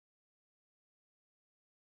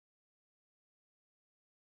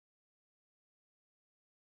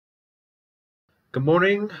Good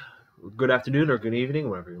morning, good afternoon, or good evening,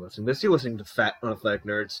 wherever you're listening to this. You're listening to Fat Unathletic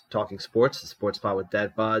Nerds Talking Sports, the sports pod with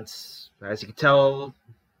dad bods. As you can tell,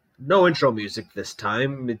 no intro music this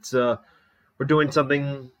time. We're doing something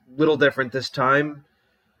a little different this time,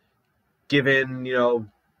 given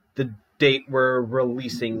the date we're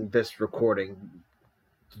releasing this recording.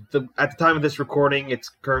 At the time of this recording, it's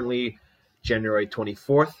currently January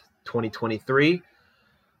 24th, 2023,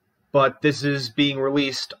 but this is being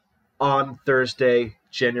released on Thursday,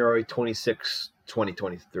 January 26th,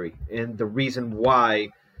 2023. And the reason why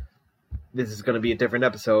this is going to be a different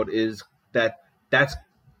episode is that's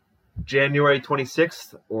January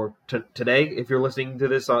 26th, or today, if you're listening to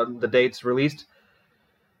this on the day it's released,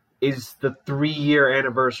 is the 3-year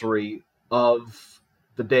anniversary of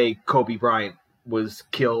the day Kobe Bryant was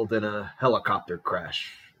killed in a helicopter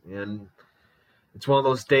crash. And it's one of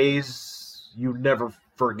those days you never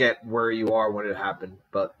forget where you are when it happened.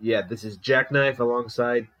 But yeah, this is Jackknife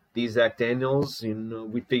alongside the Zach Daniels.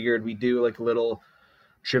 We figured we'd do like a little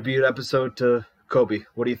tribute episode to Kobe.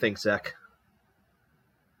 What do you think, Zach?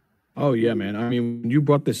 Oh yeah, man. I mean, when you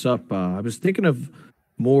brought this up, I was thinking of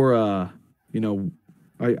more. I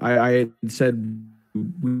had said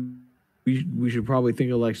we should probably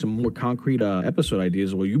think of like some more concrete episode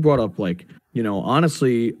ideas. Well, you brought up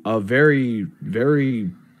honestly, a very,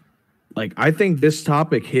 very, I think this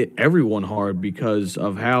topic hit everyone hard because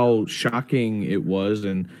of how shocking it was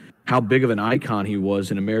and how big of an icon he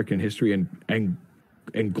was in American history and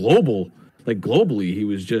globally, he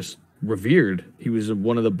was just revered. He was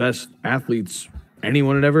one of the best athletes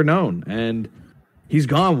anyone had ever known, and he's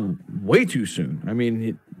gone way too soon. I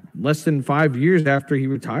mean, less than 5 years after he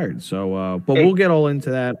retired. So, but we'll get all into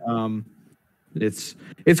that. It's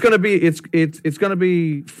gonna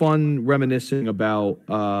be fun reminiscing about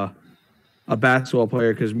a basketball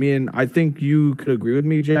player, because I think you could agree with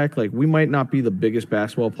me, Jack. Like, we might not be the biggest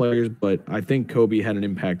basketball players, but I think Kobe had an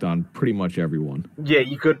impact on pretty much everyone. Yeah,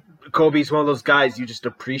 you could. Kobe's one of those guys you just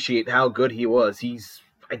appreciate how good he was.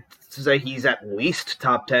 I'd say he's at least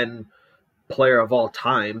top 10 player of all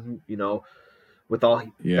time, with all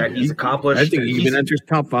that he's accomplished. I think he even enters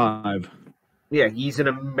top 5. Yeah, he's an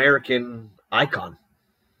American icon.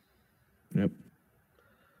 Yep.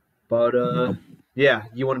 But, yeah,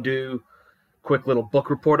 you want to do a quick little book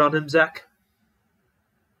report on him, Zach?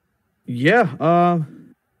 Yeah,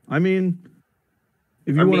 I mean,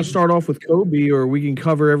 if you want to start off with Kobe, or we can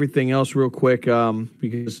cover everything else real quick,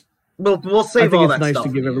 because we'll save all that stuff. I think it's nice to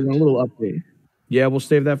give everyone a little update. Yeah, we'll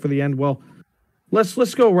save that for the end. Well,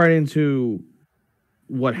 let's go right into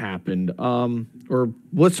what happened. Or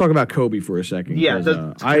let's talk about Kobe for a second.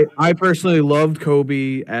 Yeah, I personally loved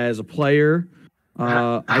Kobe as a player.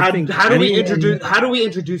 How do we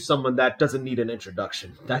introduce someone that doesn't need an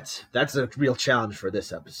introduction? That's a real challenge for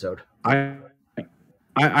this episode. I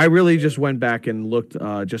really just went back and looked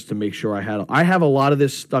just to make sure I have a lot of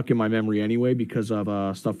this stuck in my memory anyway, because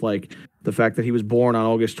of stuff like the fact that he was born on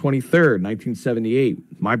August 23rd,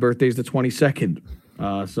 1978. My birthday's the 22nd.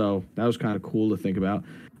 So that was kind of cool to think about.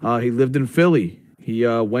 He lived in Philly. He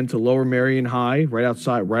went to Lower Merion High, right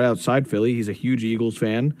outside Philly. He's a huge Eagles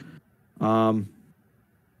fan.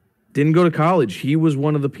 Didn't go to college. He was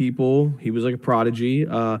one of the people. He was like a prodigy.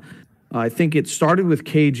 I think it started with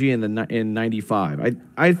KG in 95.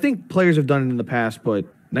 I think players have done it in the past, but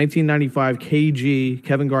 1995, KG,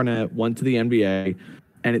 Kevin Garnett, went to the NBA,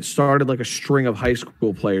 and it started like a string of high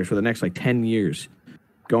school players for the next 10 years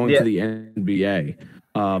going to the NBA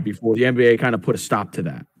before the NBA kind of put a stop to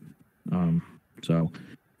that. So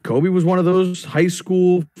Kobe was one of those high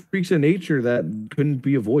school freaks of nature that couldn't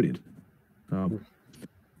be avoided.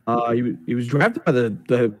 He was drafted by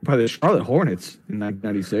the Charlotte Hornets in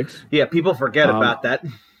 1996. Yeah, people forget about that.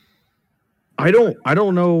 I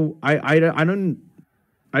don't know. I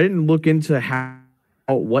didn't look into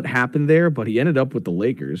what happened there, but he ended up with the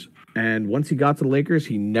Lakers. And once he got to the Lakers,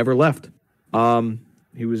 he never left.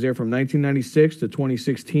 He was there from 1996 to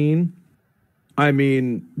 2016. I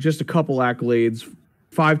mean, just a couple accolades.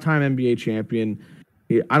 5-time NBA champion.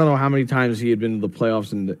 I don't know how many times he had been to the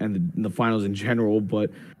playoffs and the finals in general,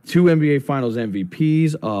 but 2 NBA Finals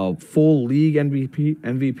MVPs, a full league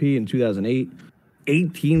MVP in 2008,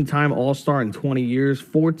 18-time All-Star in 20 years,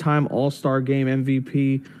 4-time All-Star Game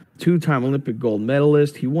MVP, 2-time Olympic gold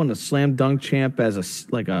medalist. He won a slam dunk champ as a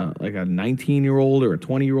 19-year-old or a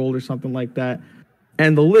 20-year-old or something like that.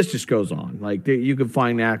 And the list just goes on. You could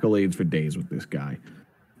find accolades for days with this guy.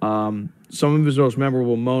 Some of his most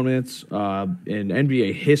memorable moments in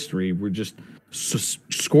NBA history were just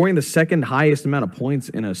scoring the second highest amount of points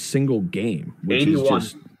in a single game, which 81.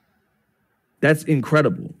 is just That's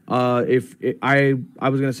incredible. I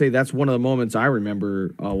was gonna say that's one of the moments I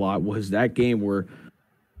remember a lot was that game where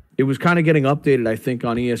it was kind of getting updated, I think,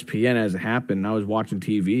 on ESPN as it happened. And I was watching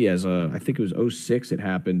TV I think it was '06 it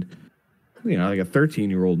happened, like a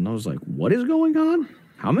 13-year-old. And I was like, what is going on?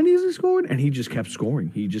 How many has he scored? And he just kept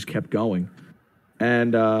scoring. He just kept going.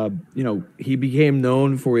 And, he became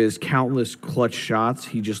known for his countless clutch shots.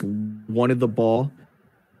 He just wanted the ball.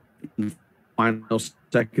 In the final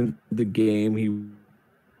second of the game, he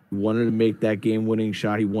wanted to make that game-winning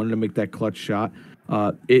shot. He wanted to make that clutch shot.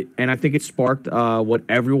 And I think it sparked what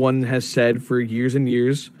everyone has said for years and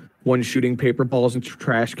years when shooting paper balls into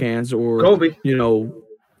trash cans or Kobe.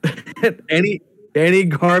 any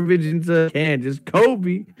garbage into a can, just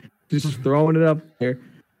Kobe, just throwing it up there.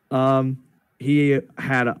 He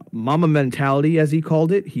had a Mamba mentality, as he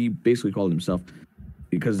called it. He basically called himself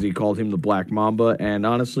because he called him the Black Mamba. And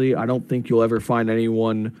honestly, I don't think you'll ever find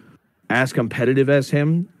anyone as competitive as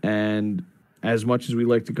him. And as much as we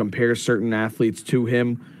like to compare certain athletes to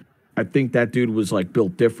him, I think that dude was like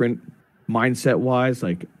built different mindset wise.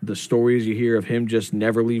 Like the stories you hear of him just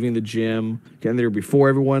never leaving the gym, getting there before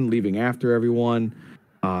everyone, leaving after everyone,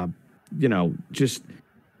 just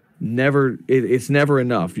never, it's never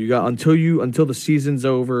enough. You got until the season's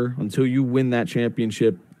over, until you win that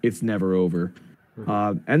championship, it's never over.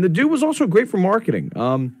 And the dude was also great for marketing.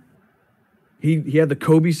 He had the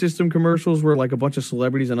Kobe system commercials where like a bunch of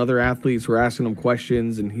celebrities and other athletes were asking him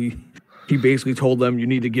questions, and he basically told them you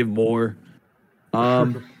need to give more.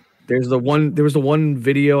 There was the one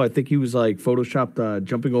video, I think he was like photoshopped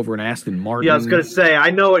jumping over an Aston Martin. Yeah, I was gonna say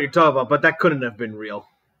I know what you're talking about, but that couldn't have been real.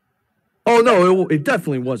 Oh no, it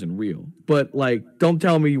definitely wasn't real. But like, don't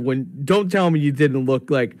tell me you didn't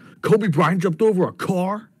look like Kobe Bryant jumped over a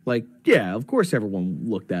car. Like, yeah, of course everyone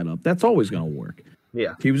looked that up. That's always gonna work.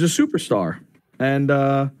 Yeah, he was a superstar, and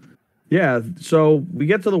so we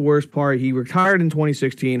get to the worst part. He retired in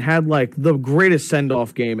 2016. Had like the greatest send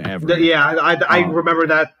off game ever. I remember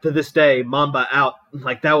that to this day. Mamba out.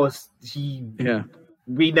 Like that was he. Yeah,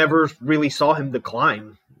 we never really saw him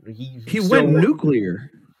decline. He went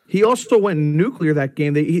nuclear. He also went nuclear that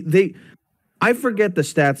game. I forget the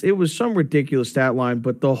stats. It was some ridiculous stat line,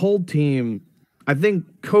 but the whole team, I think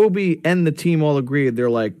Kobe and the team all agreed. They're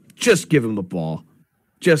like, just give him the ball.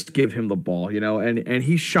 Just give him the ball, and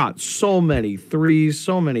he shot so many threes,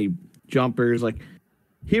 so many jumpers. Like,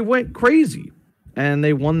 he went crazy, and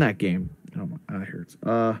they won that game. Oh, my eye hurts.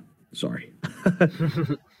 Sorry.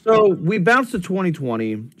 So we bounced to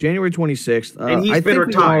 2020, January 26th. And he's been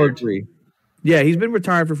retired. Yeah, he was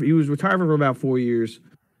retired for about 4 years.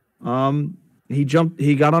 He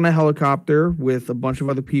got on a helicopter with a bunch of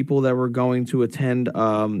other people that were going to attend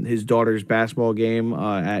his daughter's basketball game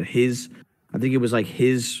at his, I think it was like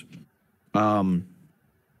his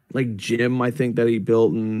like gym, I think, that he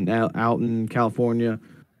built out in California.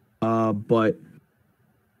 But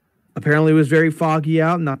apparently it was very foggy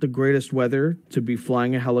out, not the greatest weather to be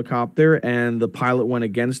flying a helicopter, and the pilot went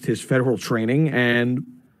against his federal training and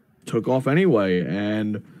took off anyway.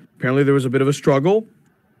 And apparently there was a bit of a struggle,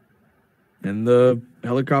 and the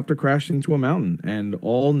helicopter crashed into a mountain, and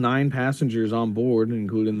all 9 passengers on board,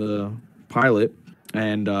 including the pilot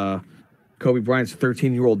and Kobe Bryant's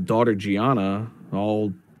 13-year-old daughter Gianna,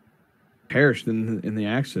 all perished in the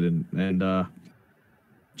accident. And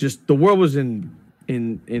just the world was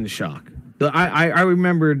in shock. I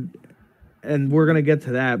remembered, and we're gonna get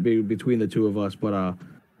to that between the two of us, but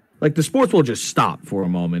like the sports world just stopped for a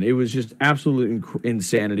moment. It was just absolute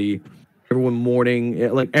insanity. Everyone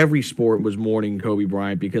mourning, like every sport was mourning Kobe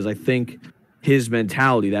Bryant, because I think his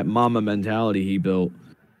mentality, that Mamba mentality he built,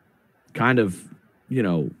 kind of,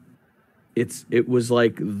 it was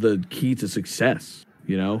like the key to success.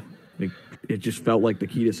 Like, it just felt like the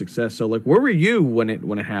key to success. So, like, where were you when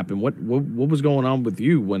it happened? What was going on with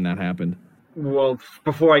you when that happened? Well,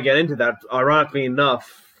 before I get into that, ironically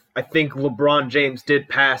enough, I think LeBron James did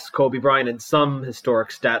pass Kobe Bryant in some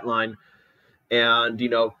historic stat line. And,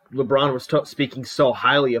 LeBron was speaking so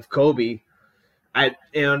highly of Kobe.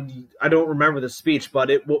 And I don't remember the speech, but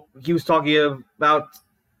he was talking about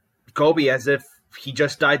Kobe as if he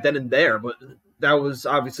just died then and there. But that was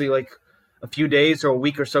obviously like a few days or a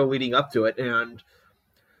week or so leading up to it. And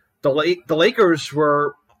the Lakers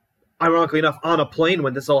were, ironically enough, on a plane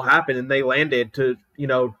when this all happened. And they landed to,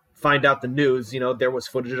 find out the news. There was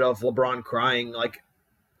footage of LeBron crying, like,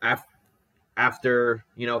 after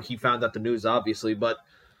he found out the news, obviously. But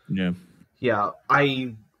yeah,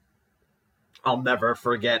 I'll never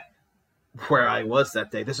forget where I was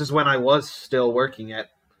that day. This is when I was still working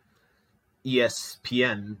at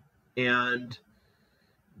ESPN, and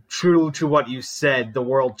true to what you said, the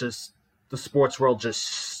world just the sports world just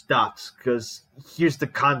stopped. Because here's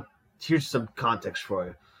some context for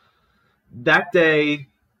you. That day,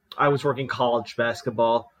 I was working college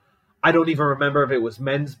basketball. I don't even remember if it was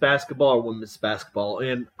men's basketball or women's basketball,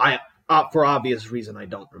 and for obvious reason, I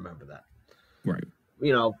don't remember that. Right.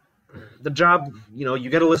 The job, you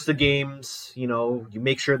get a list of games, you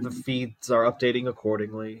make sure the feeds are updating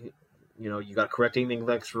accordingly. You got to correct anything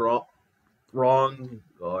that's wrong,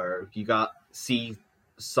 or you got see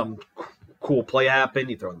some cool play happen,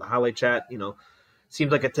 you throw in the highlight chat,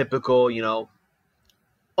 Seems like a typical,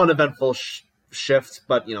 uneventful shift,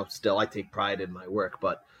 but, still I take pride in my work.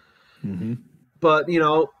 But, but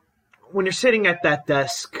when you're sitting at that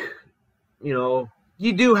desk, you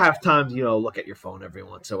do have time to, look at your phone every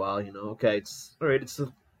once in a while, okay, it's all right. It's a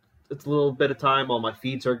little bit of time. All my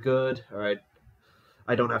feeds are good. All right.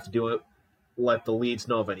 I don't have to do it. Let the leads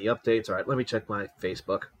know of any updates. All right. Let me check my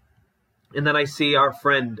Facebook. And then I see our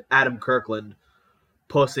friend Adam Kirkland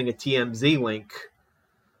posting a TMZ link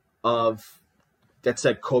that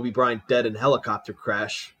said Kobe Bryant dead in helicopter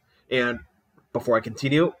crash. And before I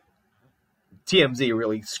continue, TMZ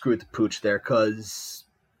really screwed the pooch there, because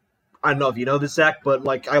I don't know if you know this, Zach, but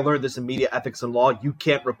I learned this in media ethics and law. You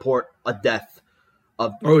can't report a death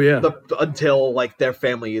of until their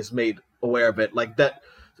family is made aware of it.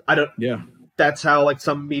 That's how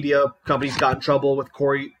some media companies got in trouble with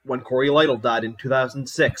when Corey Lytle died in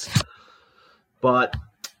 2006. But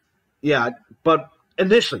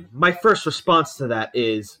initially, my first response to that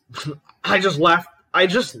is I just laughed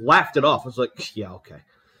it off. I was like, yeah, okay.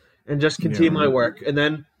 And just continue my work. And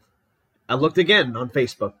then I looked again on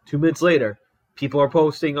Facebook. 2 minutes later, people are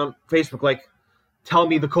posting on Facebook tell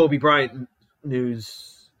me the Kobe Bryant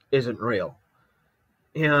news isn't real.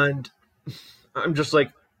 And I'm just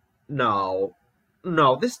like, no,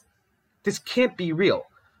 this can't be real.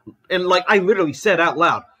 And I literally said out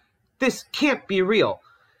loud, this can't be real.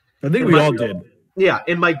 I think we all did. Yeah,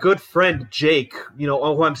 and my good friend Jake,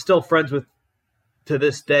 who I'm still friends with to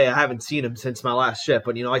this day. I haven't seen him since my last ship,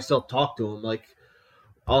 but I still talk to him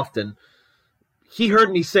often. He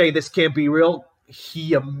heard me say this can't be real.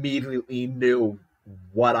 He immediately knew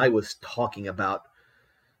what I was talking about.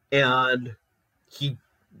 And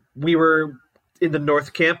we were in the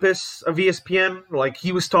North Campus of ESPN.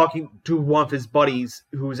 He was talking to one of his buddies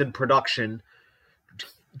who was in production,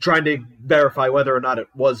 trying to verify whether or not it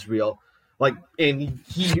was real. And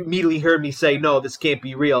he immediately heard me say, no, this can't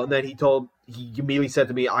be real. And then he immediately said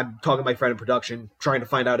to me, I'm talking to my friend in production, trying to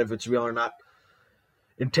find out if it's real or not.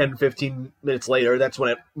 And 10, 15 minutes later, that's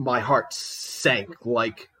when my heart sank.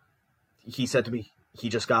 He said to me, he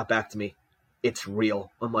just got back to me. It's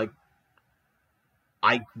real. I'm like,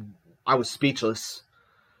 I was speechless.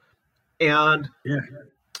 And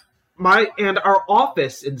our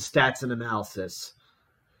office in Stats and Analysis,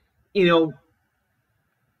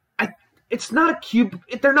 it's not a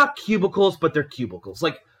they're not cubicles, but they're cubicles.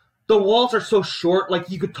 The walls are so short,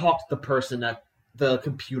 you could talk to the person at the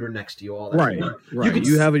computer next to you all that. Right.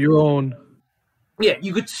 You have your own. Yeah,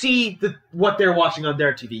 you could see what they're watching on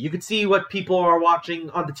their TV. You could see what people are watching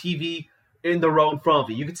on the TV in the row in front of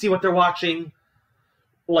you. You could see what they're watching,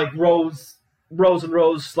 rows and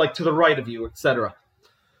rows, to the right of you, etc.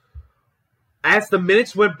 As the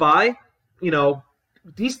minutes went by,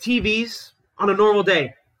 these TVs on a normal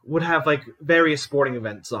day would have various sporting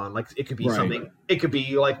events on. It could be something. It could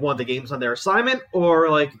be one of the games on their assignment,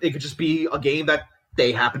 or it could just be a game that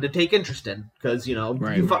they happen to take interest in because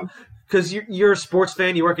because you're a sports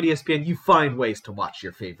fan, you work at ESPN, you find ways to watch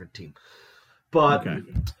your favorite team. But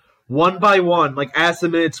one by one, as the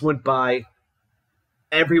minutes went by,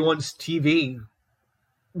 everyone's TV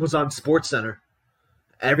was on SportsCenter.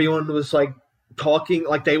 Everyone was talking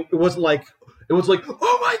it wasn't it was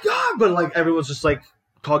oh my god, but everyone's just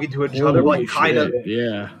talking to each other,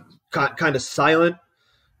 kind of silent.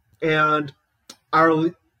 And our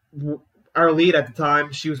lead at the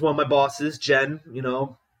time, she was one of my bosses, Jen.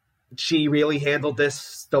 She really handled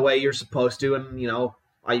this the way you're supposed to, and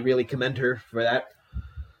I really commend her for that.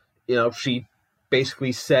 She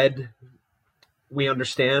basically said, "We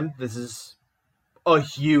understand this is a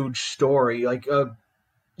huge story, a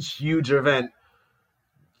huge event.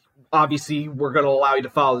 Obviously, we're going to allow you to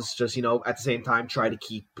follow this. Just at the same time, try to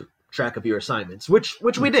keep track of your assignments," which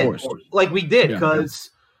we did. We did, because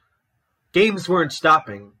games weren't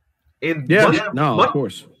stopping. And of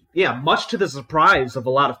course. Yeah, much to the surprise of a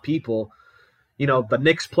lot of people, the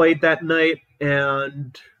Knicks played that night,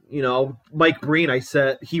 and Mike Breen,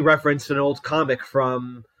 he referenced an old comic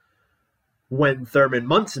from when Thurman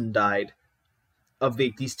Munson died, of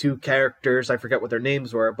these two characters. I forget what their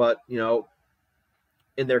names were, but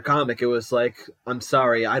in their comic, it was like, "I'm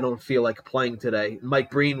sorry, I don't feel like playing today."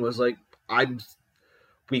 Mike Breen was like,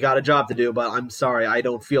 we got a job to do, but I'm sorry, I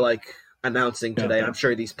don't feel like announcing today. I'm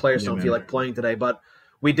sure these players don't feel like playing today, but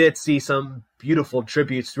we did see some beautiful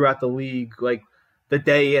tributes throughout the league, like the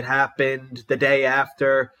day it happened, the day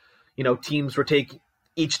after. Teams were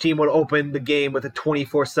each team would open the game with a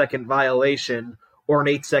 24-second violation or an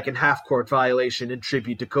 8-second half-court violation in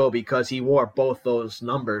tribute to Kobe because he wore both those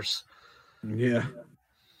numbers. Yeah.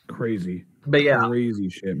 Crazy. But yeah. Crazy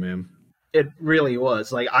shit, man. It really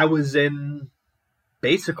was. Like, I was in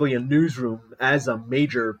basically a newsroom as a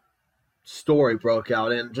major story broke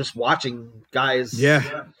out and just watching guys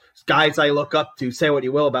I look up to, say what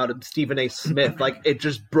you will about him, Stephen A. Smith, like, it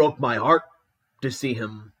just broke my heart to see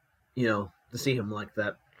him, like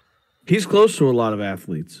that. He's close to a lot of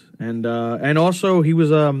athletes, and also he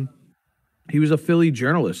was a Philly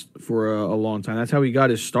journalist for a long time. That's how he got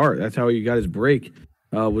his start. That's how he got his break.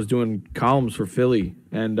 Was doing columns for Philly,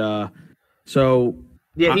 and so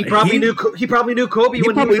yeah, he probably knew Kobe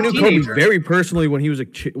when he was a teenager. Kobe very personally when he was a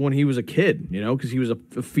kid, because he was a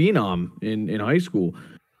phenom in high school.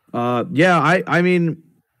 I mean,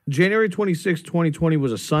 January 26, 2020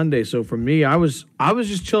 was a Sunday, so for me, I was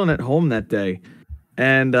just chilling at home that day,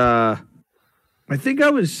 and I think I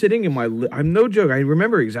was sitting in I'm no joke. I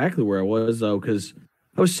remember exactly where I was though, because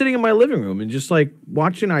I was sitting in my living room and just like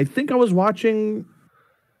watching. I think I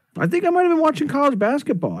might have been watching college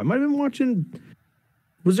basketball. I might have been watching.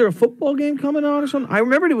 Was there a football game coming on or something? I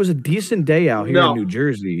remembered it was a decent day out here in New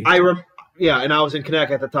Jersey. Yeah, and I was in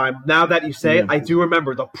Connecticut at the time. Now that you say it, I do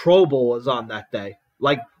remember the Pro Bowl was on that day.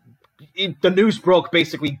 Like, the news broke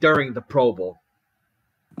basically during the Pro Bowl.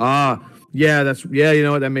 Yeah, you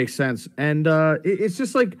know what, that makes sense. And it's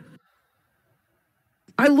just like,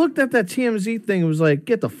 I looked at that TMZ thing and was like,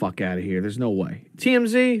 get the fuck out of here. There's no way.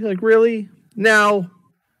 TMZ, like, really? Now,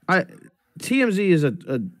 TMZ is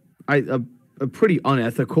a pretty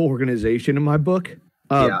unethical organization in my book.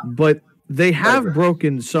 But they have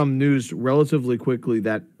broken some news relatively quickly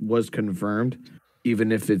that was confirmed,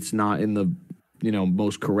 even if it's not in the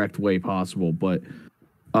most correct way possible. But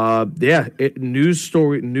news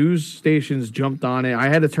stations jumped on it. I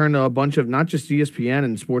had to turn to a bunch of, not just ESPN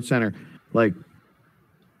and SportsCenter, like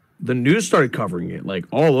the news started covering it like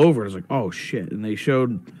all over. It was like, oh shit, and they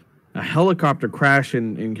showed a helicopter crash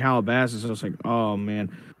in Calabasas. I was like, oh man,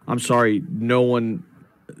 I'm sorry, no one.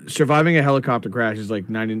 Surviving a helicopter crash is like a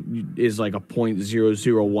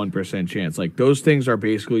 0.001% chance. Like, those things are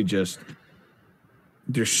basically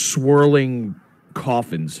they're swirling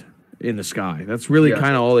coffins in the sky. That's really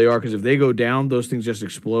kind of all they are, because if they go down, those things just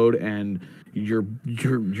explode and you're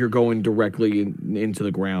going directly into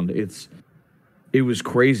the ground. It was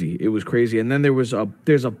crazy. It was crazy. And then there's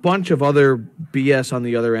a bunch of other BS on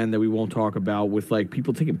the other end that we won't talk about, with like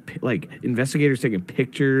people investigators taking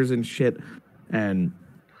pictures and shit. And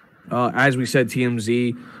as we said,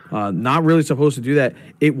 TMZ, not really supposed to do that.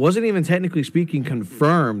 It wasn't even technically speaking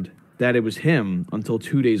confirmed that it was him until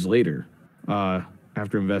 2 days later,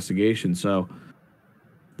 after investigation. So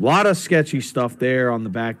a lot of sketchy stuff there on the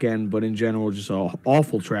back end, but in general, just an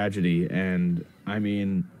awful tragedy. And I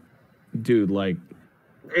mean, dude, like,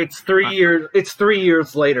 it's 3 years. It's 3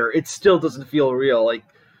 years later. It still doesn't feel real. Like,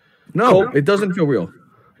 no, it doesn't feel real.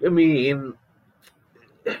 I mean,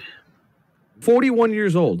 41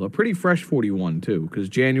 years old, a pretty fresh 41 too, because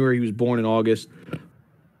January, he was born in August. Oops.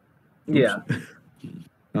 Yeah.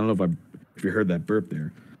 I don't know if you heard that burp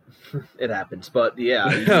there. It happens, but yeah,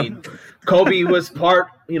 I mean, Kobe was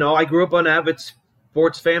I grew up an avid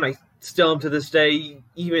sports fan. I still am to this day,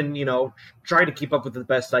 even, trying to keep up with the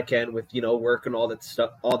best I can with, work and all this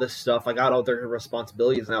stuff. I got other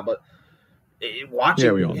responsibilities now, but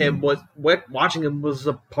watching him was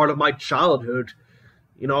a part of my childhood.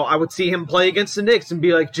 I would see him play against the Knicks and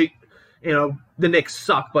be like, gee, the Knicks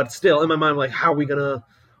suck, but still in my mind, like, how are we gonna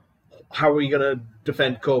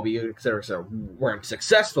defend Kobe, et cetera, et cetera. We weren't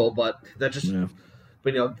successful, but that just,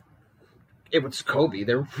 but it was Kobe.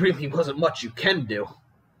 There really wasn't much you can do.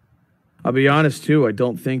 I'll be honest too. I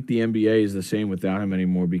don't think the NBA is the same without him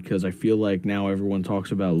anymore, because I feel like now everyone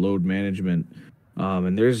talks about load management,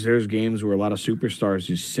 and there's games where a lot of superstars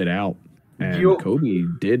just sit out. And Kobe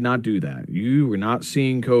did not do that. You were not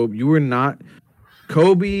seeing Kobe.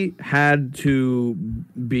 Kobe had to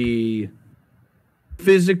be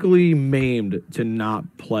physically maimed to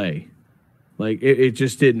not play. Like, it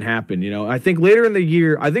just didn't happen. I think later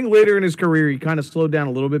in his career, he kind of slowed down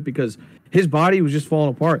a little bit because his body was just falling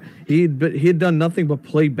apart. He had done nothing but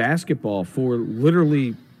play basketball for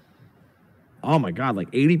literally, oh my God, like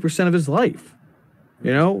 80% of his life.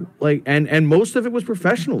 You know, like and most of it was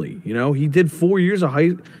professionally. You know, he did 4 years of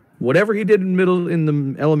whatever he did in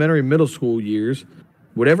the elementary and middle school years,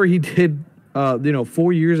 whatever he did,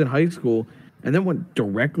 4 years in high school, and then went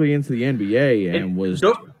directly into the NBA and was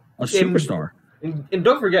a superstar. And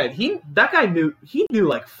don't forget, that guy knew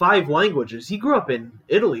like 5 languages. He grew up in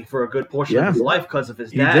Italy for a good portion of his life because of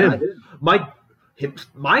his dad.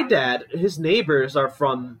 My dad, his neighbors are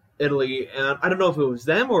from Italy, and I don't know if it was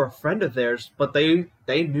them or a friend of theirs, but they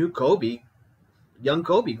knew Kobe, young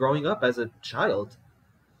Kobe, growing up as a child.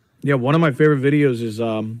 Yeah, one of my favorite videos is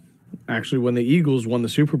actually when the Eagles won the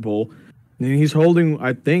Super Bowl, and he's holding,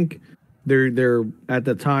 I think, their at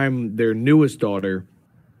the time their newest daughter,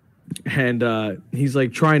 and he's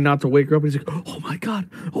like trying not to wake her up. He's like, "Oh my god,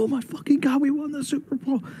 oh my fucking god, we won the Super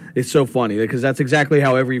Bowl!" It's so funny because that's exactly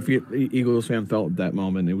how every Eagles fan felt at that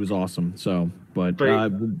moment. It was awesome. So, but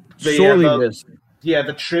sorely missed. Yeah,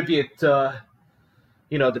 the tribute, the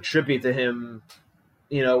tribute to him.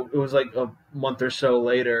 You know, it was like a month or so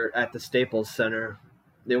later at the Staples Center.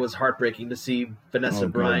 It was heartbreaking to see Vanessa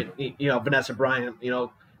Bryant. Vanessa Bryant.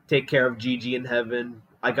 Take care of Gigi in heaven.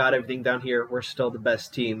 I got everything down here. We're still the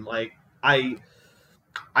best team. Like I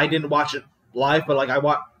didn't watch it live, but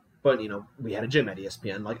we had a gym at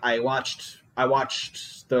ESPN. Like I watched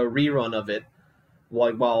the rerun of it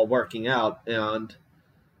while working out, and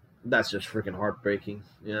that's just freaking heartbreaking.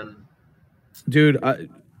 And dude,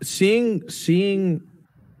 seeing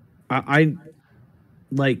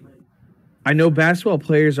I know basketball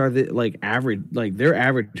players are average, like their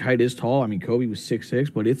average height is tall. I mean, Kobe was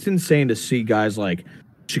 6'6", but it's insane to see guys like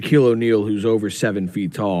Shaquille O'Neal, who's over 7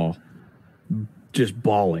 feet tall, just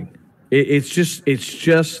balling. It's just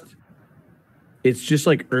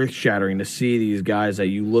like earth shattering to see these guys that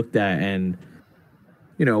you looked at, and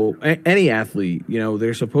any athlete,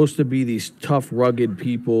 they're supposed to be these tough, rugged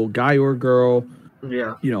people, guy or girl,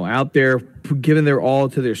 out there giving their all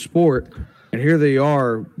to their sport. And here they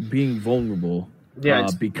are being vulnerable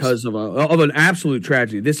because of an absolute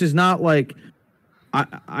tragedy. This is not like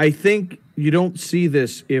I think you don't see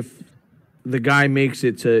this if the guy makes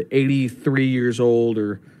it to 83 years old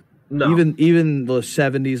or even the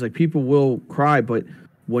 70s. Like people will cry, but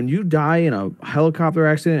when you die in a helicopter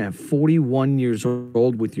accident at 41 years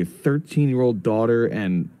old with your 13-year-old daughter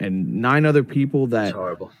and 9 other people that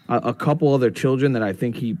a couple other children that I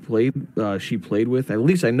think she played with, at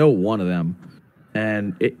least I know one of them.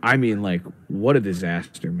 And what a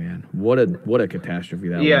disaster, man. What a catastrophe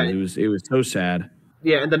that was. It was so sad.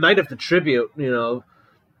 Yeah, and the night of the tribute,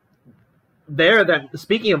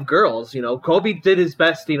 speaking of girls, Kobe did his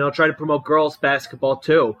best, try to promote girls basketball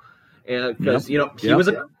too. And because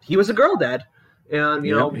he was a girl dad, and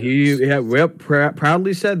he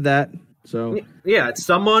proudly said that. So it's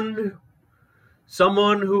someone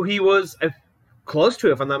who he was close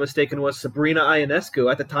to, if I'm not mistaken, was Sabrina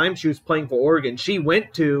Ionescu. At the time, she was playing for Oregon. She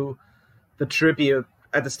went to the tribute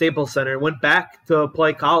at the Staples Center and went back to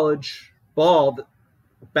play college ball.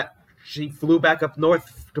 She flew back up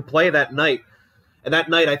north to play that night. And that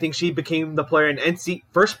night, I think she became the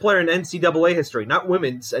first player in NCAA history, not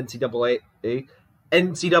women's NCAA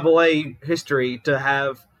history, to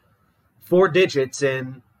have 4 digits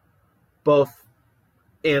in both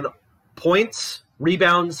in points,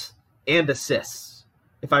 rebounds, and assists,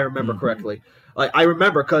 if I remember correctly. Like I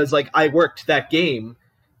remember because I worked that game,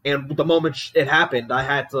 and the moment it happened, I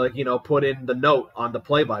had to put in the note on the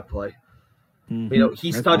play-by-play.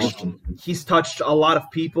 He's touched a lot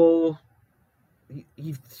of people.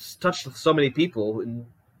 He's touched so many people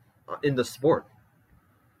in the sport.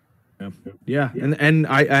 Yeah, and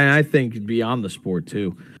I think beyond the sport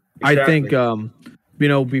too. Exactly. I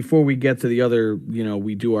think before we get to the other,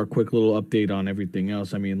 we do our quick little update on everything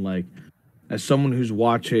else. I mean, as someone who's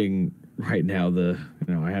watching right now,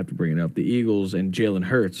 I have to bring it up, the Eagles and Jalen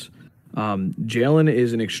Hurts. Jalen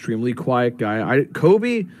is an extremely quiet guy.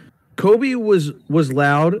 Kobe was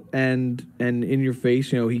loud and in your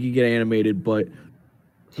face. He could get animated, but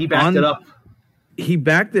he backed it up. He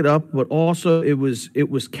backed it up, but also it was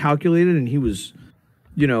calculated, and he was,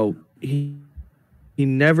 he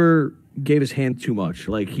never gave his hand too much.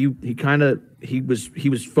 Like he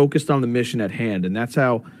was focused on the mission at hand, and that's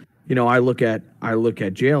how I look at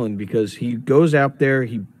Jalen, because he goes out there.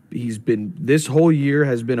 He's been, this whole year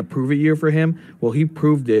has been a prove it year for him. Well, he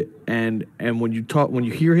proved it, and when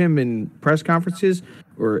you hear him in press conferences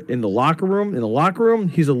or in the locker room,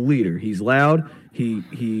 he's a leader. He's loud.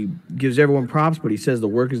 He gives everyone props, but he says the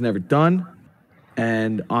work is never done.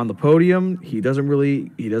 And on the podium, he doesn't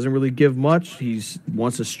really give much. He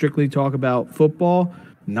wants to strictly talk about football,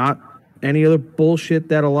 not any other bullshit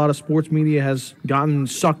that a lot of sports media has gotten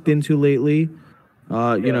sucked into lately.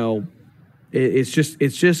 You know, it's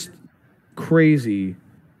just crazy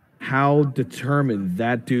how determined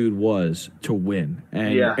that dude was to win.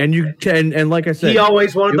 And like I said, he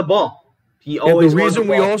always wanted the ball. He always wanted the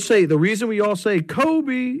ball. The reason we all say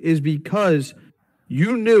Kobe is because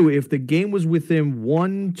you knew if the game was within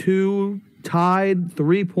 1, 2, tied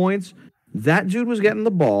 3 points, that dude was getting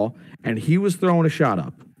the ball and he was throwing a shot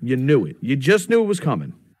up. You knew it. You just knew it was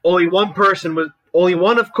coming. Only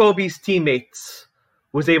one of Kobe's teammates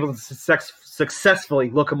was able to successfully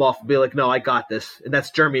look him off and be like, "No, I got this," and that's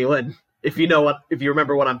Jeremy Lin. If you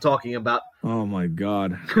remember what I'm talking about. Oh my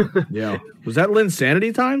God! Yeah, was that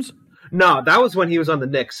Linsanity times? No, that was when he was on the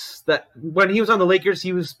Knicks. When he was on the Lakers,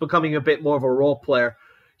 he was becoming a bit more of a role player.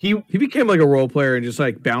 He became like a role player and just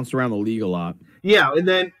like bounced around the league a lot. Yeah, and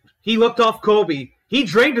then he looked off Kobe. He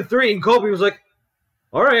drained a three, and Kobe was like,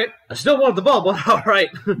 "All right, I still want the ball, but all right."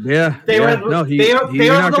 Yeah, they were able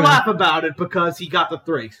to laugh about it because he got the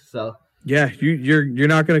three. So yeah, you're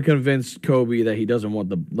not going to convince Kobe that he doesn't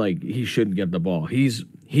want he shouldn't get the ball.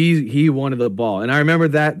 He wanted the ball, and I remember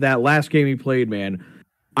that last game he played, man.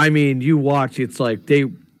 I mean, you watch, it's like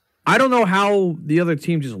I don't know how the other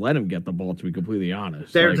team just let him get the ball, to be completely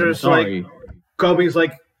honest. They're just like, Kobe's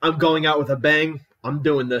like, "I'm going out with a bang. I'm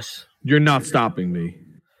doing this. You're not stopping me."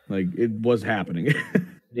 Like, it was happening.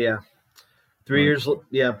 Yeah. 3 years.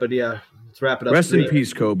 Yeah, but yeah, let's wrap it up. Rest in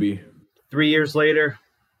peace, Kobe. 3 years later,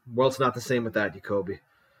 world's not the same without you, Kobe.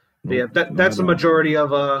 But yeah, that's a majority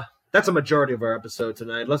of our episode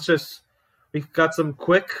tonight. We've got some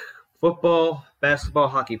quick football, basketball,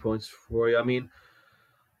 hockey points for you. I mean,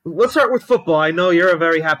 let's start with football. I know you're a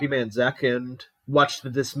very happy man, Zach, and watched the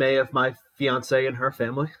dismay of my fiance and her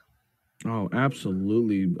family. Oh,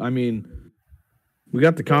 absolutely. I mean, we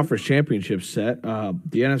got the conference championship set. The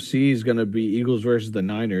NFC is going to be Eagles versus the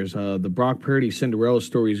Niners. The Brock Purdy Cinderella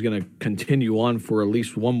story is going to continue on for at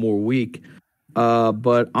least one more week.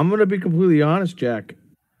 But I'm going to be completely honest, Jack.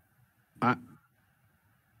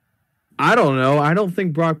 I don't know. I don't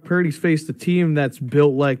think Brock Purdy's faced a team that's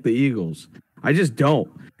built like the Eagles. I just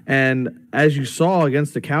don't. And as you saw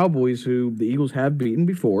against the Cowboys, who the Eagles have beaten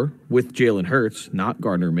before with Jalen Hurts, not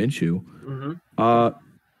Gardner Minshew,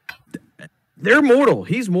 they're mortal.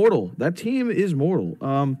 He's mortal. That team is mortal.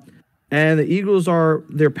 And the Eagles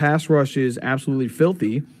their pass rush is absolutely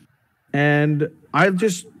filthy. And I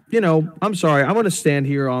just, I'm sorry. I'm going to stand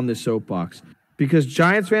here on this soapbox. Because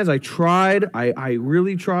Giants fans, I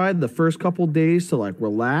really tried the first couple days to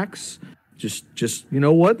relax. Just you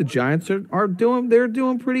know what? The Giants they're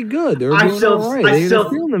doing pretty good. They're doing all right. They're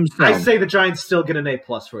feeling themselves. I say the Giants still get an A+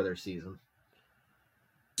 for their season.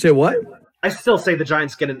 Say what? I still say the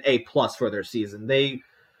Giants get an A+ for their season. They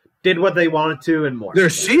did what they wanted to and more. Their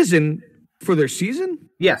season? For their season?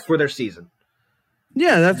 Yes, for their season.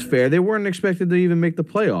 Yeah, that's fair. They weren't expected to even make the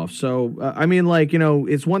playoffs. So, I mean,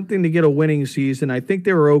 it's one thing to get a winning season. I think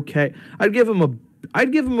they were okay. I'd give them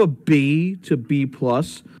a B to B+.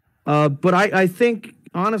 But I think,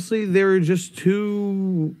 honestly, they were just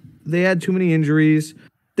they had too many injuries.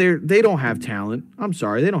 They don't have talent. I'm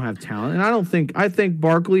sorry, they don't have talent. And I think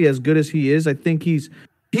Barkley, as good as he is, I think he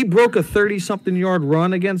broke a 30-something yard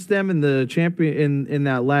run against them in the in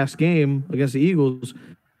that last game against the Eagles.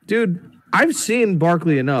 Dude, I've seen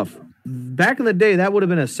Barkley enough. Back in the day, that would have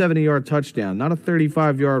been a 70-yard touchdown, not a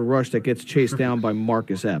 35-yard rush that gets chased down by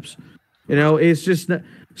Marcus Epps. It's just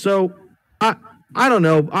so I don't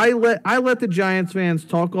know. I let the Giants fans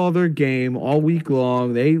talk all their game all week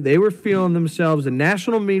long. They were feeling themselves. The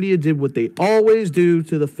national media did what they always do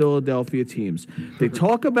to the Philadelphia teams. They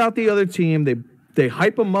talk about the other team. They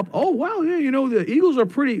hype them up. Oh wow, yeah, the Eagles are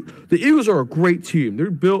the Eagles are a great team.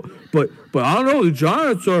 They're built, but I don't know. The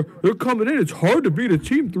Giants they're coming in. It's hard to beat a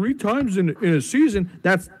team 3 times in a season.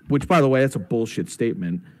 Which by the way, that's a bullshit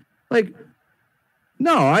statement.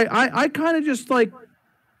 No, I kind of just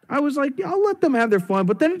I was like, yeah, I'll let them have their fun.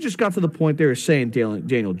 But then it just got to the point they were saying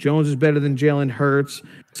Daniel Jones is better than Jalen Hurts.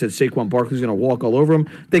 Said Saquon Barkley's going to walk all over him.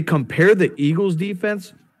 They compare the Eagles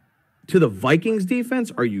defense to the Vikings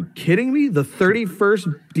defense. Are you kidding me? The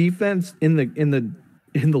 31st defense in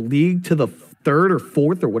the league to the 3rd or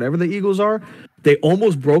 4th or whatever the Eagles are. They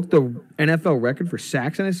almost broke the NFL record for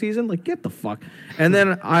sacks in a season. Get the fuck. And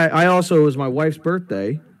then I also, it was my wife's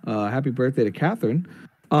birthday. Happy birthday to Catherine.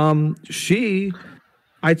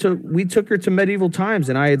 We took her to Medieval Times,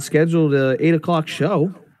 and I had scheduled a 8:00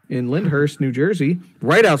 show in Lyndhurst, New Jersey,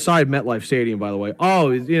 right outside MetLife Stadium, by the way.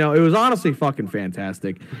 Oh, it was honestly fucking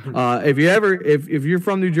fantastic. If you're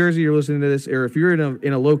from New Jersey, you're listening to this, or if you're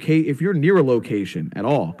if you're near a location at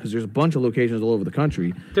all, because there's a bunch of locations all over the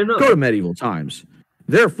country, go to Medieval Times.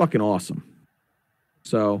 They're fucking awesome.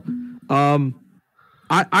 So,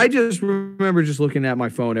 I just remember just looking at my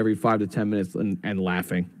phone every 5 to 10 minutes and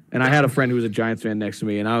laughing. And I had a friend who was a Giants fan next to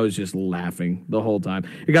me, and I was just laughing the whole time.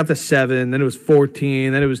 It got to 7, then it was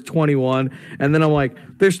 14, then it was 21, and then I'm like,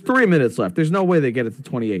 there's 3 minutes left. There's no way they get it to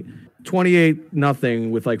 28. 28-0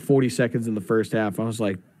 with like 40 seconds in the first half. I was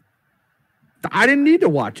like, I didn't need to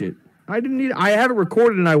watch it. I had it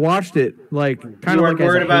recorded and I watched it like kind of like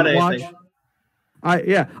worried about anything. I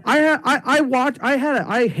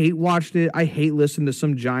hate watched it. I hate listening to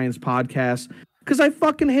some Giants podcasts because I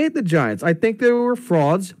fucking hate the Giants. I think they were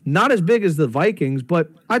frauds, not as big as the Vikings, but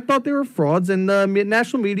I thought they were frauds. And the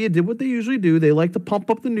national media did what they usually do. They like to pump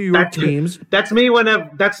up the New York teams. That's me.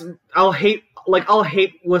 I'll hate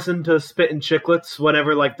listening to Spit and Chicklets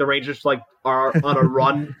whenever like the Rangers like are on a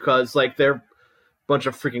run because like they're a bunch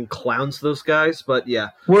of freaking clowns. Those guys, but yeah.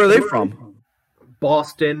 Where are they from?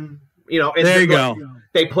 Boston. You know, there you go.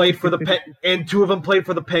 They played for and 2 of them played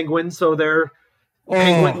for the Penguins, so they're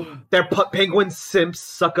Penguin simps,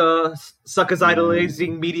 suckers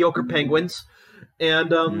idolizing mediocre Penguins, and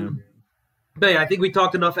but yeah, I think we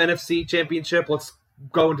talked enough NFC Championship. Let's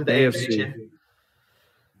go into the AFC.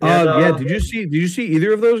 Yeah, did you see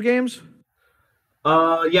either of those games?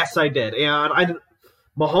 Yes, I did, and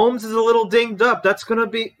Mahomes is a little dinged up. That's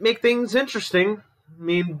gonna make things interesting. I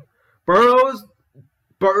mean, Burrow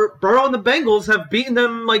and the Bengals have beaten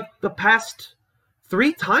them like the past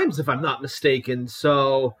 3 times, if I'm not mistaken.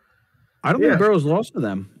 So I don't think Burrow's lost to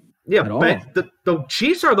them. Yeah, but the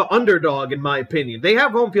Chiefs are the underdog in my opinion. They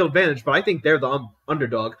have home field advantage, but I think they're the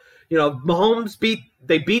underdog. You know, Mahomes beat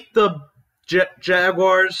the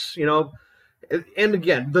Jaguars. You know, and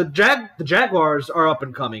again, the Jaguars are up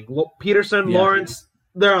and coming. Peterson, Lawrence,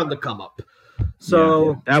 they're on the come up.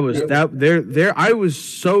 So that was there. I was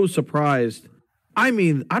so surprised. I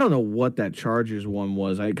mean, I don't know what that Chargers one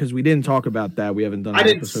was, because we didn't talk about that. We haven't done an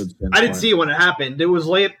episode since. I didn't see it when it happened. It was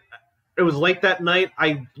late. It was late that night.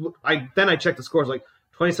 I checked the scores, like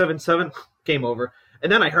 27-7, game over.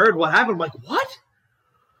 And then I heard what happened. I'm like, what?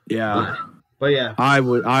 Yeah. But yeah.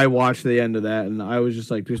 I watched the end of that, and I was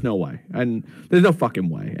just like, there's no way. And there's no fucking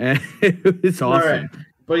way. And it's awesome. All right.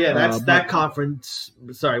 But yeah, that's that conference.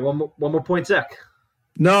 Sorry, one more point, Zach.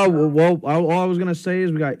 No, well, all I was going to say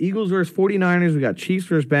is we got Eagles versus 49ers, we got Chiefs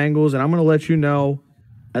versus Bengals, and I'm going to let you know,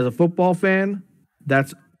 as a football fan,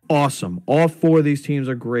 that's awesome. All 4 of these teams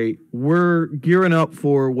are great. We're gearing up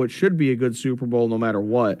for what should be a good Super Bowl no matter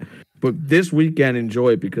what. But this weekend, enjoy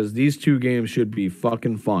it because these 2 games should be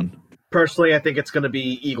fucking fun. Personally, I think it's going to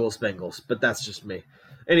be Eagles-Bengals, but that's just me.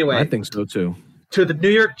 Anyway. I think so, too. To the New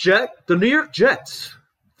York Jets,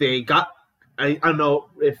 they got... I don't know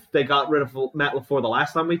if they got rid of Matt LaFleur the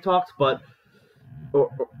last time we talked, but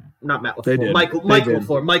or not Matt LaFleur,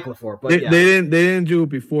 Mike LaFleur. But they didn't do it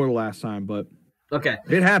before the last time, but okay,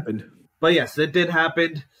 it happened. But yes, it did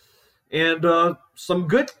happen, and some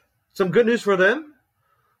good news for them.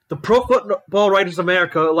 The Pro Football Writers of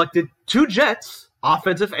America elected 2 Jets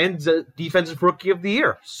offensive and defensive rookie of the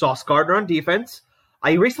year. Sauce Gardner on defense.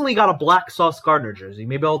 I recently got a black Sauce Gardner jersey.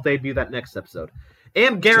 Maybe I'll debut that next episode.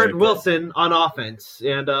 And Garrett Wilson on offense.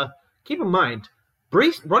 And keep in mind,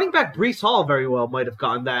 running back Breece Hall very well might have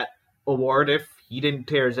gotten that award if he didn't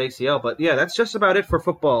tear his ACL. But yeah, that's just about it for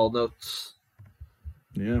football notes.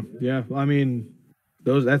 Yeah. I mean,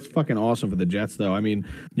 that's fucking awesome for the Jets, though. I mean,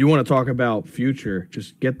 you want to talk about future?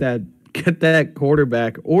 Just get that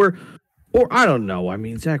quarterback, or I don't know. I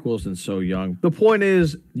mean, Zach Wilson's so young. The point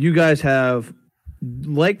is, you guys have,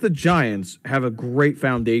 like the Giants, have a great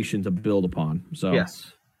foundation to build upon. So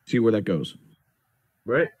yes, see where that goes.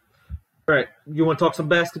 Right. All right. You want to talk some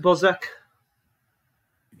basketball, Zach?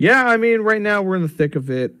 Yeah, I mean, right now we're in the thick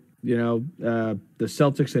of it. You know, the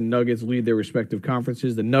Celtics and Nuggets lead their respective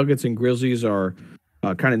conferences. The Nuggets and Grizzlies are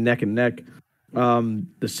kind of neck and neck.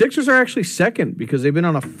 The Sixers are actually second because they've been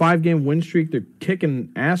on a 5-game win streak. They're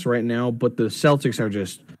kicking ass right now, but the Celtics are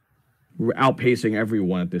just outpacing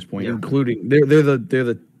everyone at this point, including they're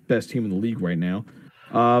the best team in the league right now.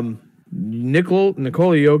 Nikola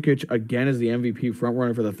Jokic again is the MVP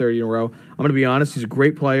frontrunner for the 3rd year in a row. I'm going to be honest; he's a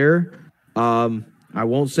great player. I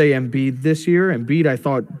won't say Embiid this year. Embiid, I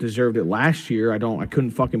thought, deserved it last year. I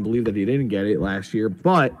couldn't fucking believe that he didn't get it last year.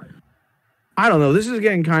 But I don't know. This is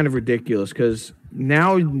getting kind of ridiculous because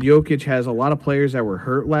now Jokic has a lot of players that were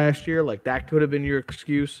hurt last year. Like that could have been your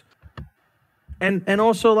excuse. And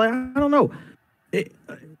also, like, I don't know.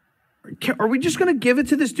 Are we just going to give it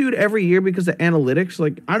to this dude every year because of analytics?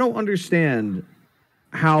 Like, I don't understand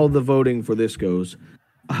how the voting for this goes.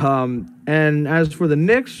 And as for the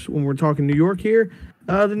Knicks, when we're talking New York here,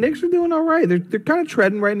 the Knicks are doing all right. They're kind of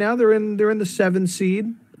treading right now. They're in the 7th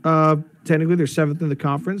seed. Technically, they're 7th in the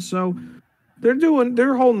conference. So,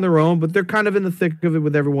 they're holding their own, but they're kind of in the thick of it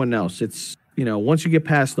with everyone else. It's, once you get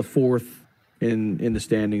past the fourth in the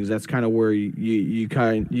standings, that's kind of where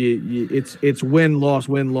it's win loss.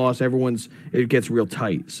 It gets real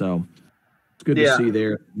tight. So it's good to see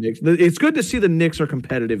their Knicks. It's good to see the Knicks are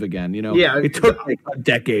competitive again. It took like a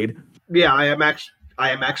decade. Yeah, I am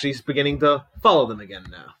actually beginning to follow them again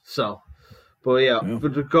now. So, but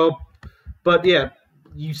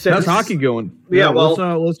you said how's hockey going? Yeah, well,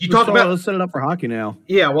 let's set it up for hockey now.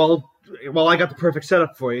 Yeah, well, I got the perfect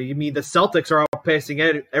setup for you. You mean the Celtics are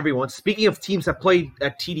outpacing everyone. Speaking of teams that played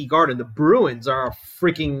at TD Garden, the Bruins are a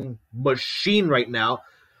freaking machine right now.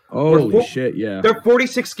 Holy shit, yeah. They're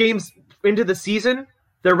 46 games into the season.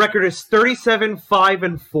 Their record is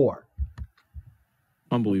 37-5-4.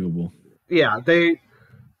 Unbelievable. Yeah, they're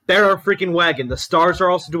a freaking wagon. The Stars are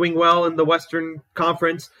also doing well in the Western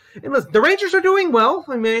Conference. And listen, the Rangers are doing well.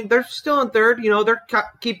 I mean, they're still in third. They're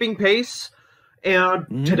keeping pace.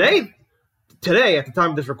 And today, at the time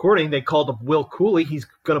of this recording, they called up Will Cooley. He's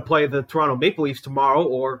going to play the Toronto Maple Leafs tomorrow,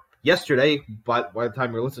 or yesterday, by the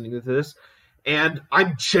time you're listening to this. And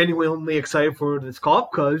I'm genuinely excited for this call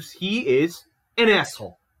because he is an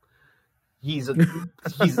asshole. He's a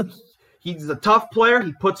tough player.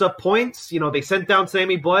 He puts up points. They sent down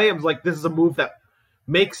Sammy Blais. I was like, this is a move that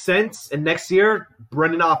makes sense. And next year,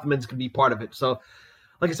 Brendan Othman's going to be part of it. So,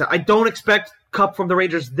 like I said, I don't expect Cup from the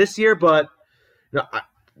Rangers this year, but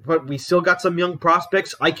but we still got some young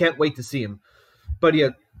prospects. I can't wait to see him. But yeah,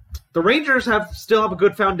 the Rangers still have a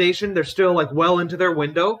good foundation. They're still well into their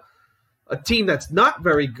window. A team that's not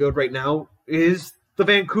very good right now is the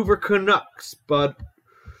Vancouver Canucks, but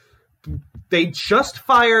they just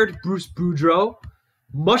fired Bruce Boudreau,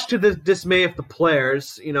 much to the dismay of the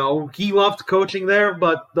players. He loved coaching there,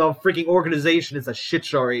 but the freaking organization is a shit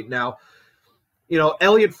show right now.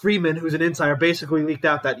 Elliot Friedman, who's an insider, basically leaked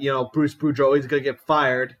out that, Bruce Boudreau is going to get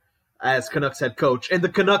fired as Canucks head coach. And the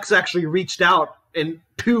Canucks actually reached out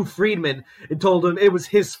to Friedman and told him it was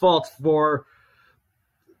his fault for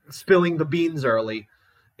spilling the beans early.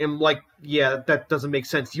 And that doesn't make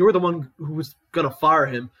sense. You were the one who was going to fire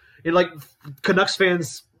him. And Canucks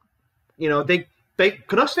fans,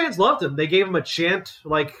 Canucks fans loved him. They gave him a chant,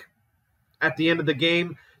 at the end of the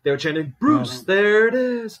game. They were chanting, "Bruce, there it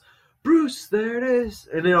is. Bruce, there it is."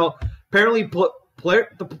 And, apparently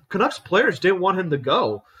the Canucks players didn't want him to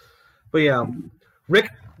go. But, yeah,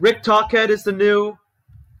 Rick Talkhead is the new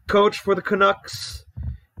coach for the Canucks.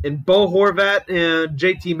 And Bo Horvat and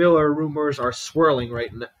JT Miller rumors are swirling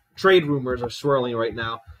right now. Trade rumors are swirling right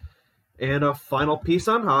now. And a final piece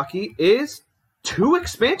on hockey is 2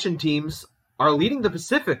 expansion teams are leading the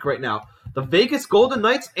Pacific right now. The Vegas Golden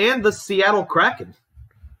Knights and the Seattle Kraken.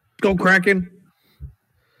 Go Kraken.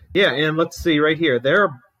 Yeah, and let's see right here. They're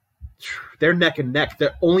neck and neck.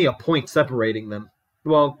 They're only a point separating them.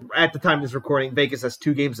 Well, at the time of this recording, Vegas has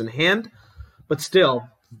 2 games in hand. But still,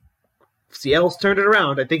 Seattle's turned it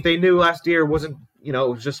around. I think they knew last year wasn't, it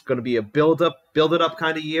was just going to be a build it up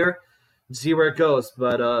kind of year and see where it goes.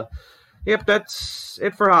 But, yep, that's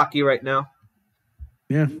it for hockey right now.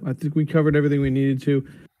 Yeah, I think we covered everything we needed to.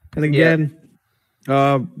 And again,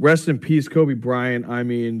 rest in peace, Kobe Bryant. I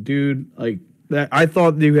mean, dude, that. I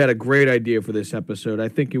thought you had a great idea for this episode. I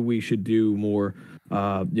think we should do more,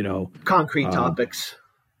 concrete topics.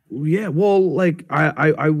 Yeah, well,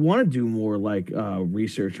 I want to do more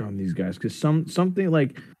research on these guys because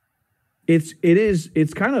something it's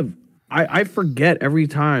kind of I forget every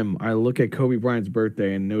time I look at Kobe Bryant's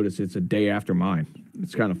birthday and notice it's a day after mine.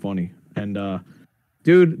 It's kind of funny. And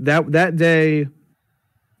dude, that day,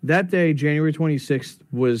 January 26th,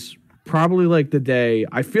 was probably the day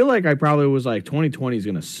I feel like I probably was 2020 is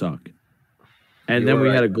gonna suck. And then we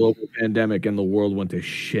had a global pandemic and the world went to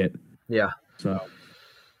shit. Yeah. So.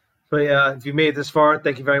 But yeah, if you made it this far,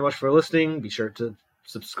 thank you very much for listening. Be sure to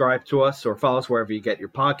subscribe to us or follow us wherever you get your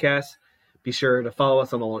podcasts. Be sure to follow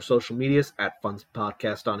us on all our social medias at Funds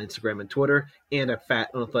Podcast on Instagram and Twitter, and at Fat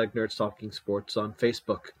Unathletic Nerds Talking Sports on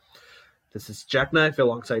Facebook. This is Jack Knife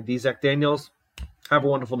alongside D. Zach Daniels. Have a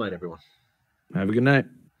wonderful night, everyone. Have a good night.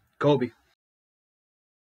 Kobe.